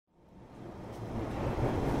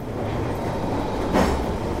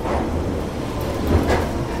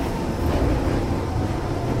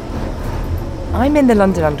I'm in the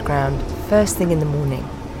London Underground, first thing in the morning.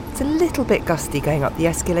 It's a little bit gusty going up the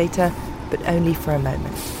escalator, but only for a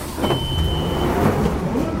moment.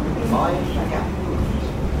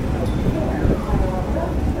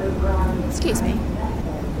 Excuse me.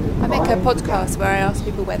 I make a podcast where I ask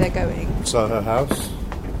people where they're going. Soho House.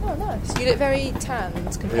 Oh, nice. You look very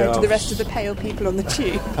tanned compared to the rest of the pale people on the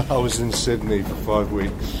tube. I was in Sydney for 5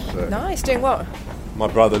 weeks. So Nice. Doing what? my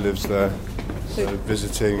brother lives there, so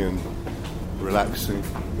visiting and relaxing.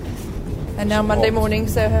 And now Monday morning,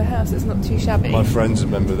 Soho House. It's not too shabby. My friend's a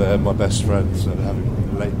member there, my best friend, so they're having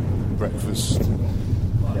a late breakfast.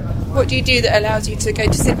 What do you do that allows you to go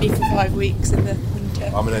to Sydney for 5 weeks in the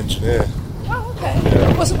winter? I'm an engineer. Oh, okay.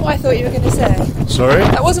 That wasn't what I thought you were going to say. Sorry?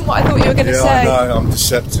 That wasn't what I thought you were going to say. I know, I'm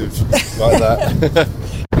deceptive like that.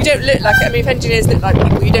 You don't look like it. I mean, if engineers look like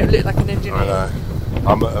people, you don't look like an engineer. I know.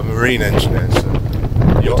 I'm a marine engineer, so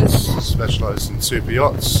yachts, specialised in super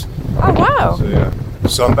yachts. Oh, wow. So, yeah.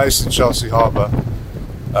 So I'm based in Chelsea Harbour,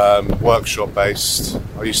 workshop based.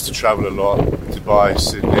 I used to travel a lot, Dubai,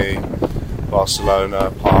 Sydney,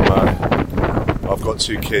 Barcelona, Palma. I've got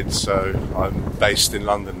 2 kids, so I'm based in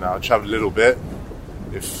London now. I travel a little bit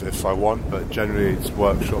if I want, but generally it's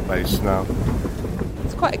workshop based now.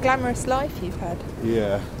 It's quite a glamorous life you've had.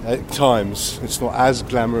 Yeah, at times. It's not as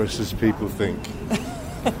glamorous as people think.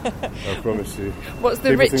 I promise you. What's the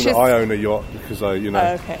People richest? think that I own a yacht because I,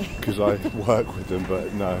 okay. because I work with them,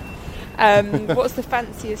 but no. What's the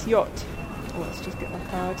fanciest yacht? Oh, let's just get my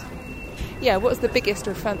card. Yeah, what's the biggest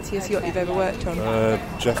or fanciest yacht you've ever worked on?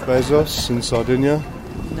 Jeff Bezos in Sardinia.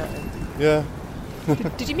 No. Yeah.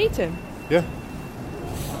 Did you meet him? Yeah.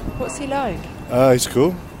 What's he like? He's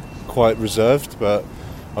cool. Quite reserved, but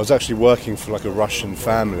I was actually working for like a Russian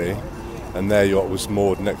family, and their yacht was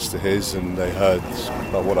moored next to his, and they heard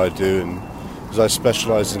about what I do, and because I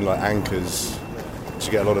specialise in like anchors, to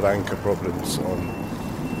get a lot of anchor problems on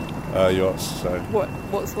yachts. So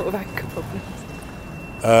What sort of anchor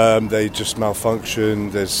problems? they just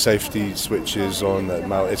malfunction. There's safety switches on.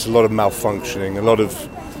 It's a lot of malfunctioning. A lot of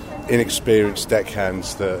inexperienced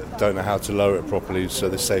deckhands that don't know how to lower it properly, so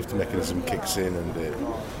the safety mechanism kicks in and it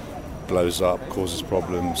blows up, causes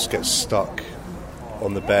problems, gets stuck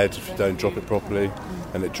on the bed if you don't drop it properly,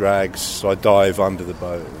 and it drags. So I dive under the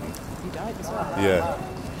boat. You died as well. Yeah.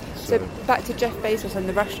 So back to Jeff Bezos and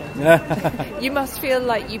the Russian. You must feel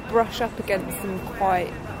like you brush up against some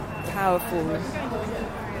quite powerful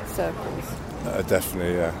circles.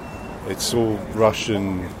 Definitely, yeah. It's all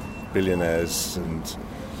Russian billionaires, and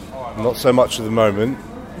not so much at the moment.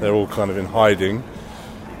 They're all kind of in hiding.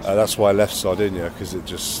 That's why I left Sardinia, because it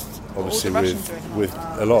just obviously with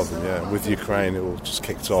a lot of them, yeah. With Ukraine, it all just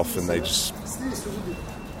kicked off and they just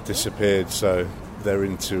disappeared. So they're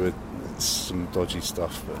into some dodgy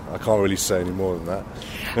stuff, but I can't really say any more than that.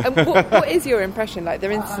 And what is your impression? Like,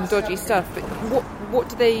 they're into some dodgy stuff, but what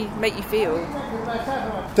do they make you feel?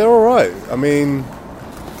 They're all right. I mean,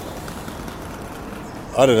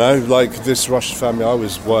 I don't know. Like this Russian family I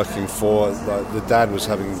was working for, like the dad was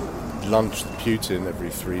having lunch with Putin every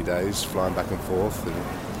 3 days, flying back and forth,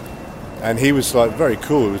 and he was like very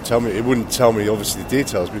cool. He wouldn't tell me obviously the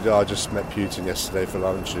details, but I just met Putin yesterday for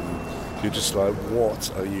lunch, and you're just like,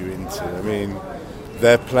 what are you into? I mean,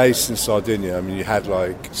 their place in Sardinia, I mean, you had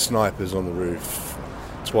like snipers on the roof,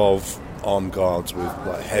 12 armed guards with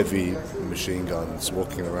like heavy machine guns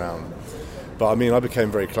walking around. But I mean, I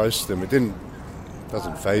became very close to them. It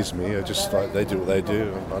doesn't faze me. I just like, they do what they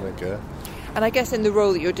do, and I don't care. And I guess in the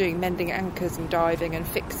role that you're doing, mending anchors and diving and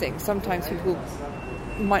fixing, sometimes people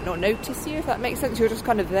might not notice you, if that makes sense. You're just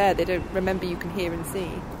kind of there. They don't remember you can hear and see.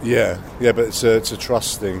 Yeah, but it's a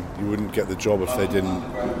trust thing. You wouldn't get the job if they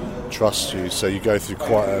didn't trust you. So you go through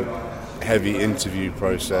quite a heavy interview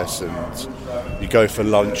process, and you go for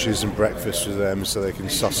lunches and breakfast with them so they can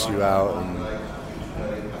suss you out.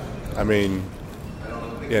 And I mean,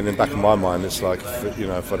 yeah, and in the back of my mind, it's like,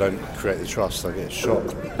 if I don't create the trust, I get shot.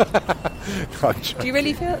 Do you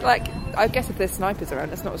really feel like, I guess if there's snipers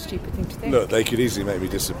around, it's not a stupid thing to think. Look, they could easily make me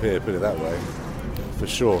disappear, put it that way, for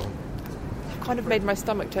sure. Kind of made my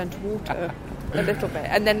stomach turn to water a little bit.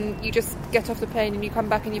 And then you just get off the plane and you come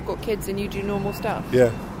back and you've got kids and you do normal stuff.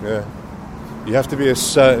 Yeah. You have to be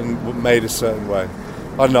made a certain way.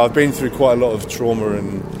 I don't know, I've been through quite a lot of trauma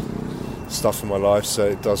and stuff in my life, so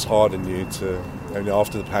it does harden you to...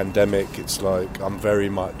 after the pandemic, it's like I'm very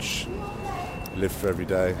much live for every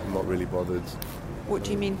day. I'm not really bothered. What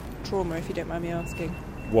do you mean trauma, if you don't mind me asking?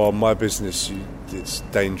 Well, my business, it's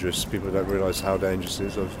dangerous. People don't realise how dangerous it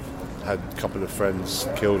is. I've had a couple of friends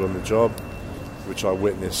killed on the job, which I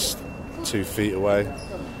witnessed 2 feet away.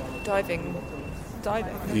 Diving?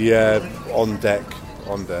 Yeah, on deck.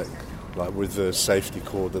 like with the safety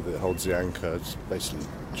cord that holds the anchor, just basically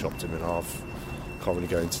chopped him in half. Can't really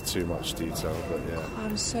go into too much detail, but yeah.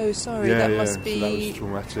 I'm so sorry. Yeah, that must be. So that was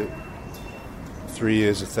traumatic. 3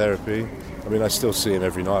 years of therapy. I mean, I still see him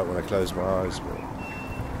every night when I close my eyes, but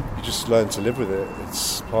you just learn to live with it.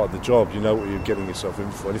 It's part of the job. You know what you're getting yourself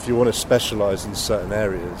in for. And if you want to specialise in certain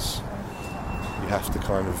areas, you have to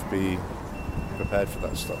kind of be prepared for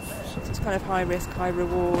that stuff. So it's kind of high risk, high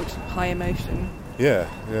reward, high emotion. Yeah.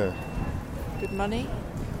 Good money?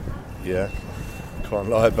 Yeah. Can't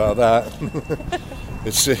lie about that.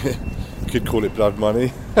 It's could call it blood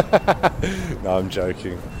money. No, I'm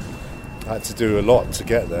joking. I had to do a lot to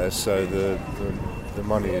get there, so the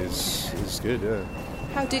money is good, yeah.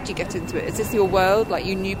 How did you get into it? Is this your world? Like,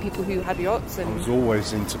 you knew people who had yachts? I was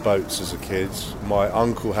always into boats as a kid. My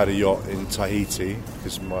uncle had a yacht in Tahiti,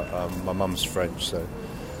 because my mum's French, so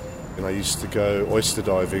and I used to go oyster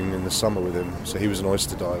diving in the summer with him, so he was an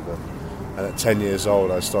oyster diver. And at 10 years old,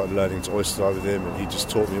 I started learning to oyster dive with him, and he just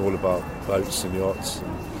taught me all about boats and yachts,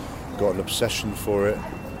 and got an obsession for it.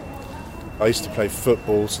 I used to play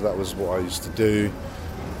football, so that was what I used to do,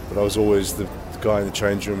 but I was always the guy in the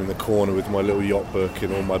change room in the corner with my little yacht book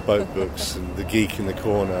and all my boat books and the geek in the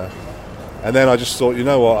corner. And then I just thought, you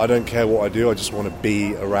know what, I don't care what I do, I just want to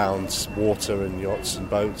be around water and yachts and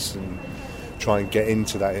boats and try and get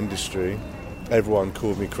into that industry. Everyone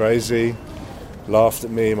called me crazy, laughed at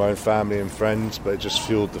me, my own family and friends, but it just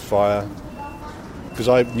fueled the fire. Because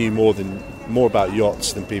I knew more about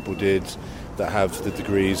yachts than people did that have the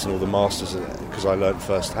degrees and all the masters, because I learned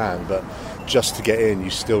firsthand. But just to get in, you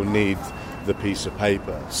still need the piece of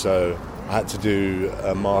paper. So I had to do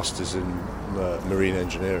a master's in marine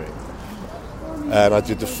engineering, and I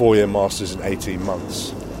did the 4-year master's in 18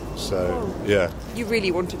 months. So yeah, you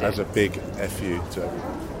really wanted it as a big FU to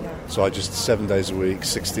everyone. So I just 7 days a week,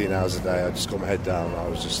 16 hours a day. I just got my head down. I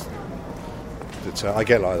was just I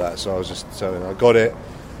get like that, so I was just determined. I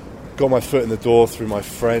got my foot in the door through my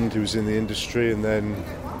friend who was in the industry, and then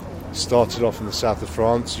started off in the south of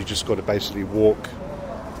France. You just got to basically walk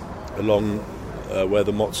along where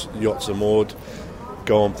the yachts are moored,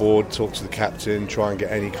 go on board, talk to the captain, try and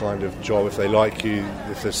get any kind of job. If they like you,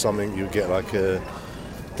 if there's something, you get like a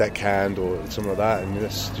deckhand or something like that, and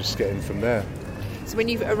just get in from there. So when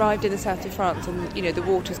you've arrived in the south of France and, you know, the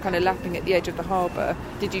water's kind of lapping at the edge of the harbour,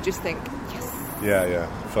 did you just think, yes? Yeah,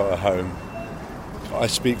 felt at home. I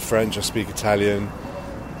speak French, I speak Italian,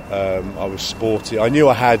 I was sporty. I knew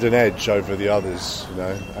I had an edge over the others, you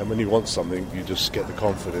know, and when you want something, you just get the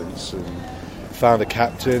confidence. And found a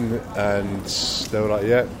captain, and they were like,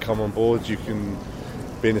 yeah, come on board, you can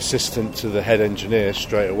be an assistant to the head engineer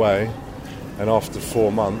straight away. And after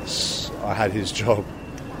 4 months, I had his job.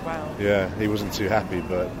 Wow. Yeah, he wasn't too happy,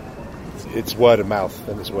 but it's word of mouth,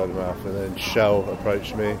 and then Shell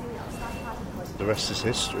approached me. The rest is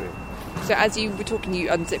history. So as you were talking, you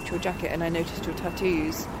unzipped your jacket, and I noticed your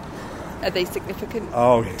tattoos. Are they significant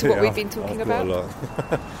to what we've been talking about? A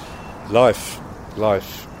lot.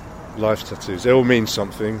 Life tattoos. They all mean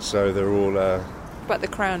something, so they're all... But the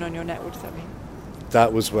crown on your neck, what does that mean?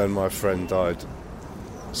 That was when my friend died.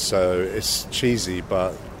 So it's cheesy,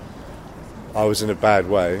 but I was in a bad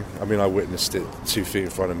way. I mean, I witnessed it 2 feet in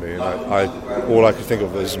front of me, and all I could think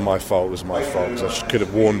of was my fault, because I could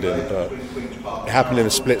have warned him, but it happened in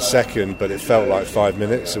a split second, but it felt like 5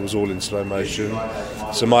 minutes. It was all in slow motion.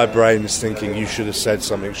 So my brain is thinking, you should have said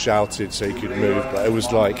something, shouted so he could move, but it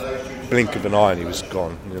was like blink of an eye and he was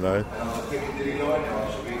gone, you know.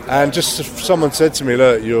 And just someone said to me,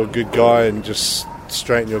 look, you're a good guy, and just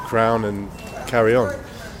straighten your crown and carry on,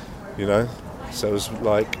 you know. So it was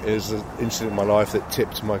an incident in my life that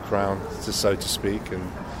tipped my crown, so to speak,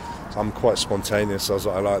 and I'm quite spontaneous. I was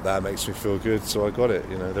like, I like that, it makes me feel good, so I got it,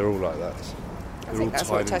 you know. They're all like that. I think that's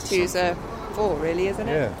what tattoos are for, really, isn't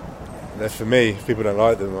it? Yeah, they're for me. If people don't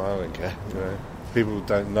like them, I don't care, you know. People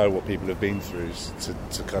don't know what people have been through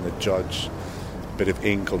to kind of judge a bit of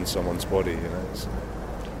ink on someone's body, you know. So.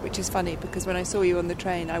 Which is funny, because when I saw you on the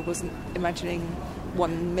train, I wasn't imagining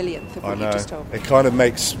 1/1,000,000th of what you just told me. It kind of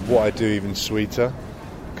makes what I do even sweeter,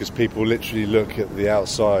 because people literally look at the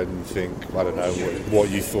outside and think, I don't know, what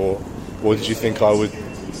you thought. What did you think I would... I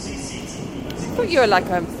thought you were like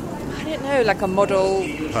a model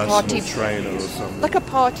party trainer or something. Like a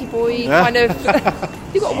party boy, kind of.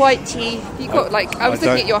 You got white teeth. You got I was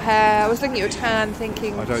looking at your hair. I was looking at your tan,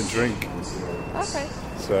 thinking. I don't drink. Okay.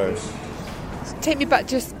 So. Take me back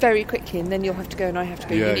just very quickly, and then you'll have to go, and I have to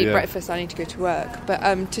go. You need breakfast. I need to go to work. But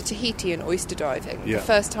to Tahiti and oyster diving. The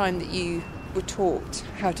first time that you were taught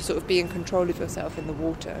how to sort of be in control of yourself in the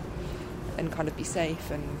water, and kind of be safe.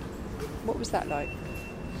 And what was that like?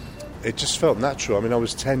 it just felt natural. I mean, I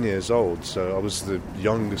was 10 years old, so I was the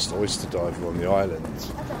youngest oyster diver on the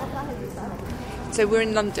island. So we're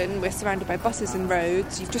in London, we're surrounded by buses and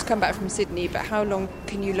roads. You've just come back from Sydney, but how long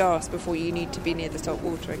can you last before you need to be near the salt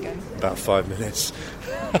water again? About 5 minutes.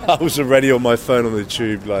 I was already on my phone on the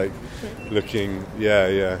tube, like, looking,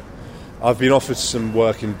 yeah. I've been offered some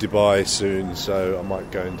work in Dubai soon, so I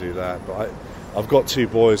might go and do that. But I've got 2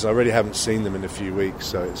 boys, I really haven't seen them in a few weeks,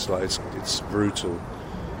 so it's brutal.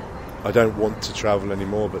 I don't want to travel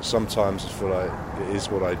anymore, but sometimes I feel like it is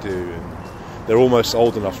what I do, and they're almost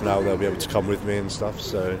old enough now they'll be able to come with me and stuff,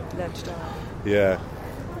 so yeah.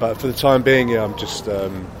 But for the time being, I'm just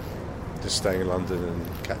staying in London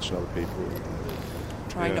and catching other people.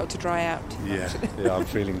 Trying not to dry out. Yeah, I'm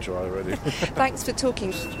feeling dry already. Thanks for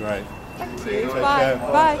talking. Great. Thank you. Bye.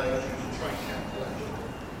 Bye.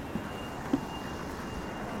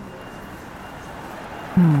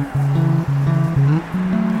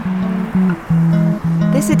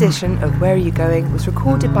 This edition of Where Are You Going was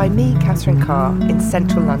recorded by me, Catherine Carr, in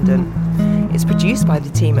central London. It's produced by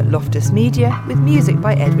the team at Loftus Media with music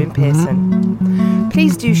by Edwin Pearson.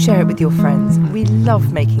 Please do share it with your friends. We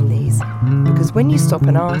love making these because when you stop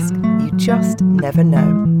and ask, you just never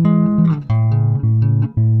know.